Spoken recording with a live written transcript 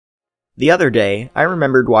The other day, I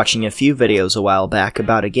remembered watching a few videos a while back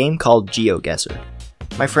about a game called Geoguessr.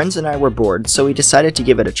 My friends and I were bored, so we decided to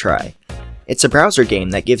give it a try. It's a browser game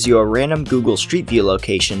that gives you a random Google Street View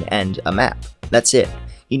location and a map. That's it.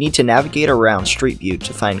 You need to navigate around Street View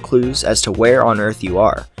to find clues as to where on Earth you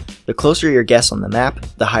are. The closer your guess on the map,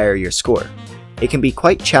 the higher your score. It can be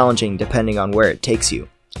quite challenging depending on where it takes you.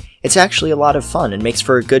 It's actually a lot of fun and makes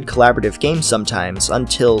for a good collaborative game sometimes,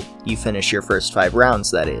 until you finish your first 5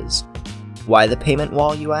 rounds, that is. Why the payment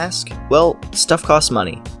wall, you ask? Well, stuff costs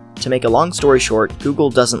money. To make a long story short, Google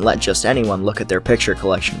doesn't let just anyone look at their picture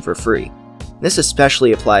collection for free. This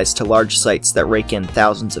especially applies to large sites that rake in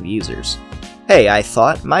thousands of users. Hey, I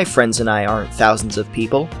thought, my friends and I aren't thousands of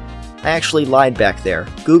people. I actually lied back there.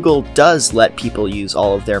 Google does let people use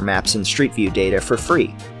all of their maps and Street View data for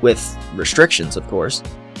free, with restrictions of course.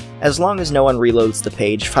 As long as no one reloads the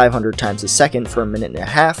page 500 times a second for a minute and a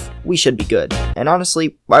half, we should be good, and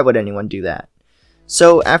honestly, why would anyone do that?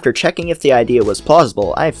 So after checking if the idea was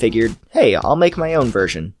plausible, I figured, hey, I'll make my own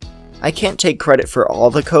version. I can't take credit for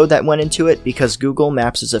all the code that went into it because Google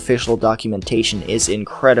Maps' official documentation is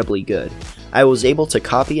incredibly good. I was able to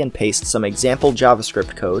copy and paste some example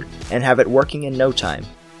JavaScript code and have it working in no time.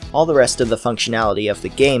 All the rest of the functionality of the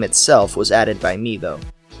game itself was added by me though.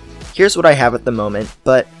 Here's what I have at the moment,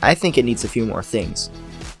 but I think it needs a few more things.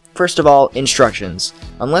 First of all, instructions.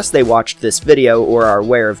 Unless they watched this video or are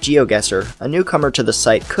aware of Geoguessr, a newcomer to the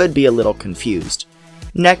site could be a little confused.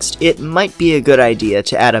 Next, it might be a good idea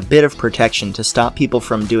to add a bit of protection to stop people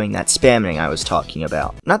from doing that spamming I was talking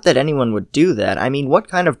about. Not that anyone would do that, I mean, what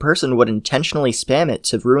kind of person would intentionally spam it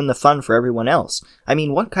to ruin the fun for everyone else? I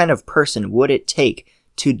mean, what kind of person would it take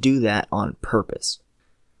to do that on purpose?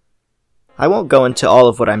 I won't go into all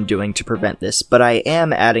of what I'm doing to prevent this, but I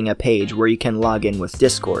am adding a page where you can log in with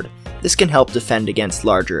Discord. This can help defend against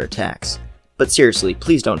larger attacks. But seriously,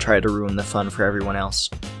 please don't try to ruin the fun for everyone else.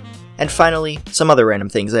 And finally, some other random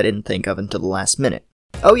things I didn't think of until the last minute.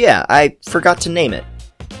 Oh yeah, I forgot to name it.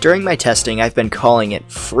 During my testing, I've been calling it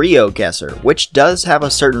Geoguessr, which does have a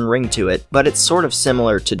certain ring to it, but it's sort of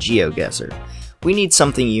similar to Geoguessr. We need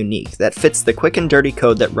something unique that fits the quick and dirty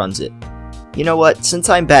code that runs it. You know what, since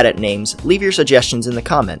I'm bad at names, leave your suggestions in the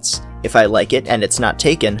comments. If I like it and it's not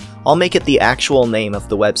taken, I'll make it the actual name of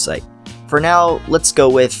the website. For now, let's go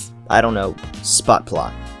with, I don't know,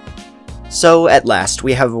 SpotPlot. So at last,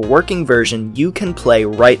 we have a working version you can play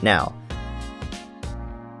right now.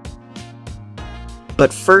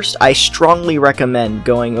 But first, I strongly recommend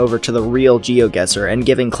going over to the real Geoguessr and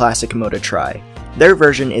giving Classic Mode a try. Their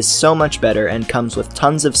version is so much better and comes with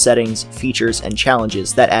tons of settings, features, and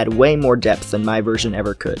challenges that add way more depth than my version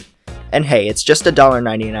ever could. And hey, it's just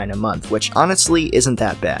 $1.99 a month, which honestly isn't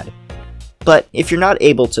that bad. But if you're not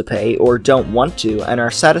able to pay or don't want to and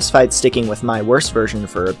are satisfied sticking with my worst version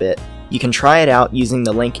for a bit, you can try it out using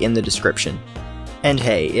the link in the description. And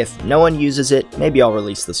hey, if no one uses it, maybe I'll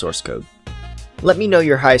release the source code. Let me know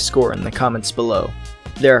your high score in the comments below.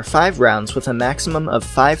 There are 5 rounds with a maximum of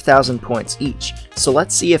 5,000 points each, so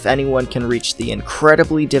let's see if anyone can reach the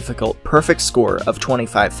incredibly difficult perfect score of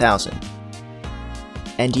 25,000.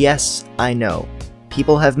 And yes, I know,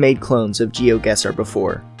 people have made clones of Geoguessr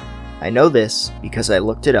before. I know this because I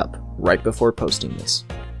looked it up right before posting this.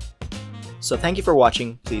 So thank you for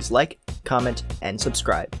watching, please like, comment, and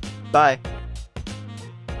subscribe. Bye!